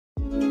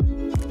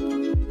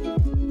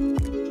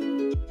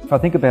If I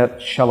think about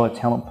shallow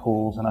talent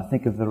pools and I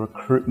think of the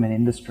recruitment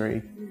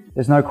industry,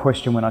 there's no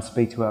question when I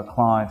speak to our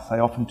clients, they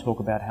often talk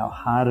about how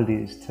hard it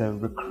is to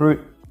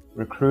recruit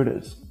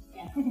recruiters.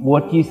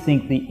 What do you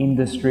think the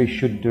industry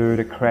should do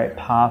to create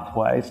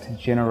pathways to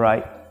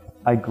generate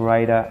a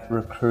greater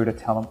recruiter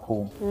talent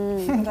pool?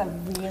 That's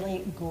a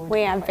really good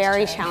We are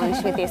very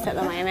challenged with this at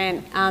the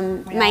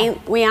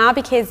moment. We are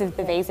because of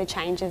the visa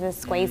changes has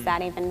squeezed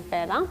that even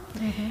further.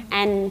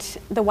 And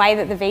the way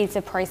that the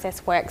visa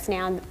process works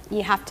now,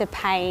 you have to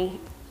pay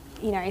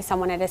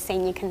someone at a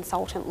senior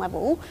consultant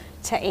level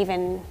to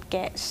even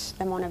get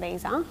them on a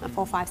visa, a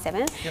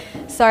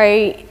 457. So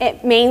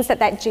it means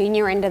that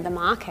junior end of the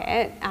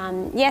market,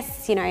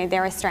 yes,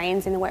 they're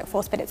Australians in the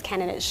workforce, but it's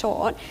candidates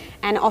short,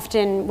 and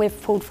often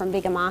we've pulled from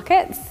bigger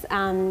markets,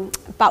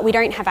 but we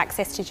don't have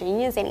access to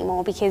juniors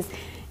anymore because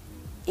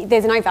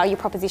there's no value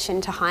proposition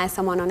to hire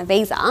someone on a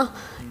visa,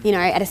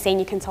 at a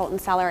senior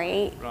consultant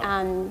salary.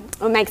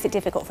 It makes it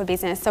difficult for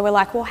business. So we're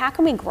like, well, how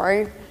can we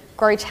grow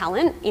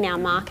talent in our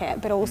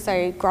market, but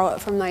also grow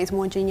it from those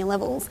more junior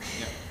levels?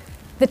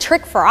 The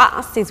trick for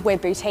us is we're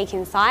boutique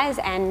in size,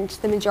 and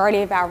the majority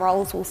of our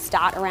roles will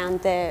start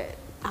around the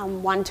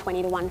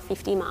 120 to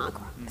 150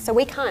 mark. So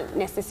we can't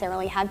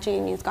necessarily have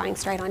juniors going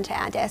straight onto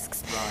our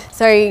desks.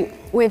 So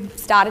we've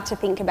started to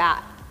think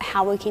about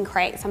how we can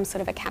create some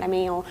sort of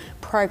academy or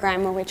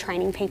program where we're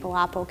training people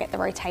up or get the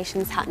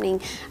rotations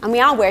happening. And we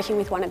are working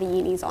with one of the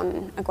unis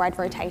on a grad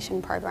rotation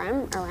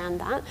program around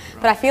that.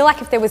 But I feel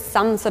like if there was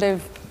some sort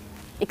of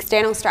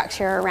external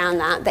structure around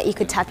that you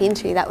could tap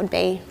into, that would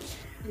be...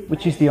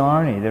 Which is the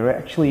irony, there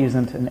actually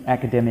isn't an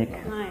academic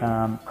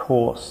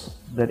course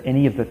that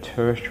any of the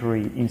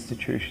tertiary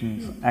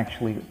institutions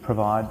actually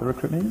provide the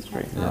recruitment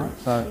industry. Right?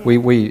 So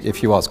we,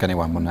 if you ask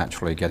anyone, will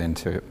naturally get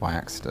into it by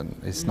accident.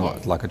 It's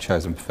not like a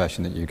chosen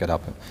profession that you get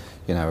up,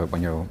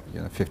 when you're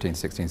 15,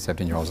 16,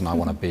 17 year olds and I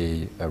want to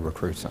be a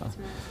recruiter.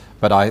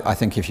 But I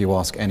think if you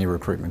ask any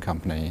recruitment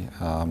company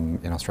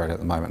in Australia at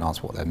the moment and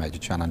ask what their major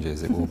challenge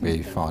is, it will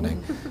be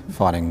finding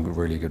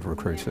really good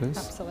recruiters.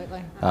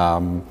 Absolutely.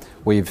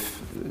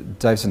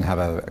 Davison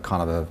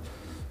have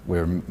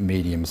we're a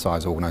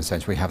medium-sized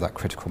organisation. We have that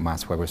critical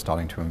mass where we're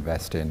starting to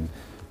invest in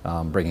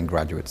bringing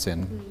graduates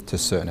in to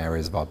certain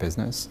areas of our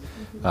business.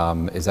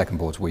 As Econ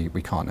boards,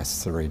 we can't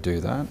necessarily do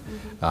that.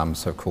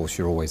 So of course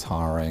you're always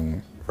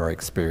hiring very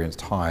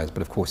experienced hires,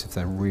 but of course if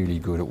they're really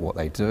good at what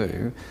they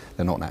do,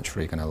 they're not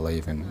naturally going to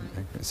leave.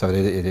 So it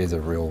is a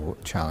real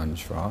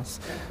challenge for us.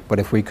 But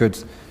if we could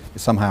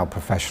somehow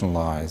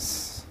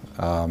professionalise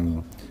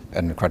an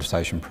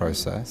accreditation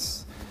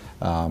process,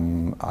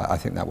 I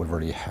think that would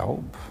really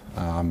help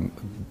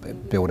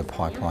build a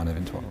pipeline of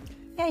into it.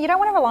 Yeah, you don't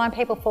want to rely on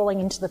people falling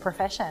into the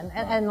profession.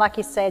 And like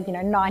you said,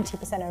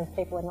 90% of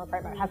people in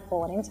recruitment have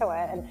fallen into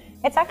it. And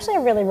it's actually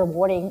a really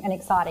rewarding and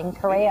exciting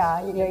career.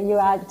 You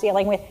are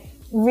dealing with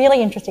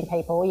really interesting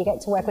people. You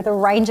get to work with a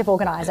range of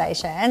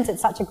organisations. It's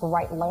such a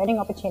great learning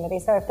opportunity.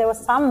 So if there was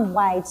some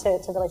way to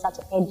really start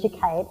to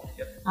educate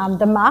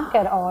the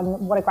market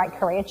on what a great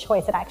career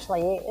choice it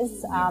actually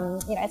is,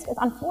 it's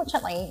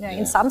unfortunately,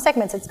 in some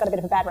segments it's got a bit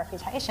of a bad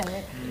reputation.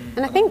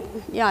 And I think,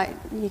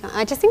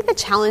 I just think the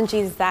challenge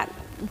is that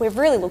we've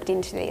really looked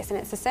into this, and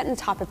it's a certain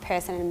type of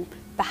person and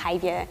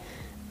behaviour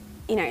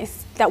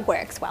that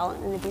works well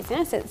in the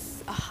business.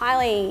 It's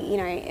highly,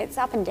 it's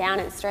up and down,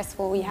 it's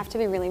stressful, you have to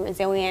be really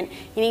resilient,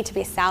 you need to be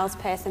a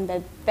salesperson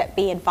but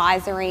be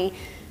advisory,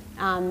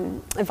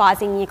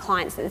 advising your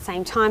clients at the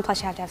same time,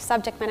 plus you have to have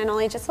subject matter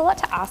knowledge. It's a lot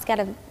to ask out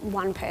of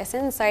one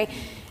person. So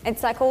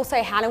it's like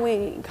also how do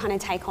we kind of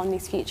take on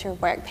this future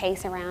of work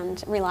piece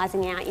around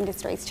realising our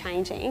industry is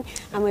changing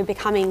and we're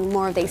becoming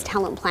more of these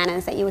talent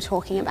planners that you were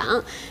talking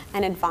about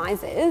and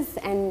advisors,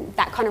 and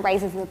that kind of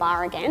raises the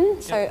bar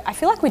again. So I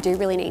feel like we do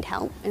really need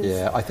help.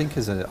 Yeah, I think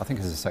as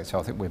a sector,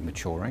 I think we're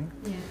maturing.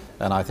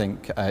 And I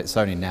think it's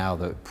only now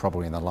that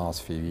probably in the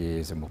last few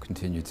years, and we'll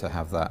continue to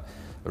have that,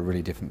 a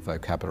really different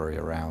vocabulary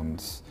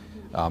around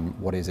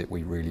what is it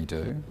we really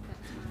do.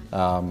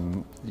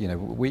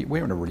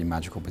 We're in a really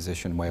magical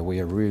position where we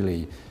are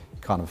really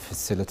kind of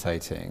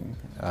facilitating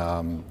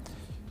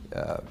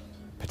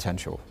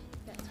potential.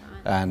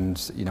 And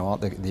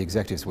the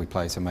executives we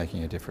place are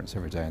making a difference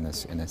every day in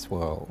this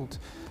world,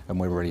 and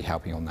we're really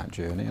helping on that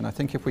journey. And I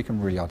think if we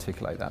can really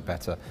articulate that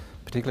better,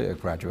 particularly at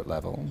a graduate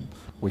level,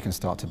 we can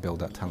start to build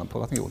that talent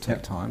pool. I think it will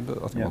take time, but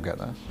I think we'll get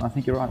there. I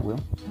think you're right, Will.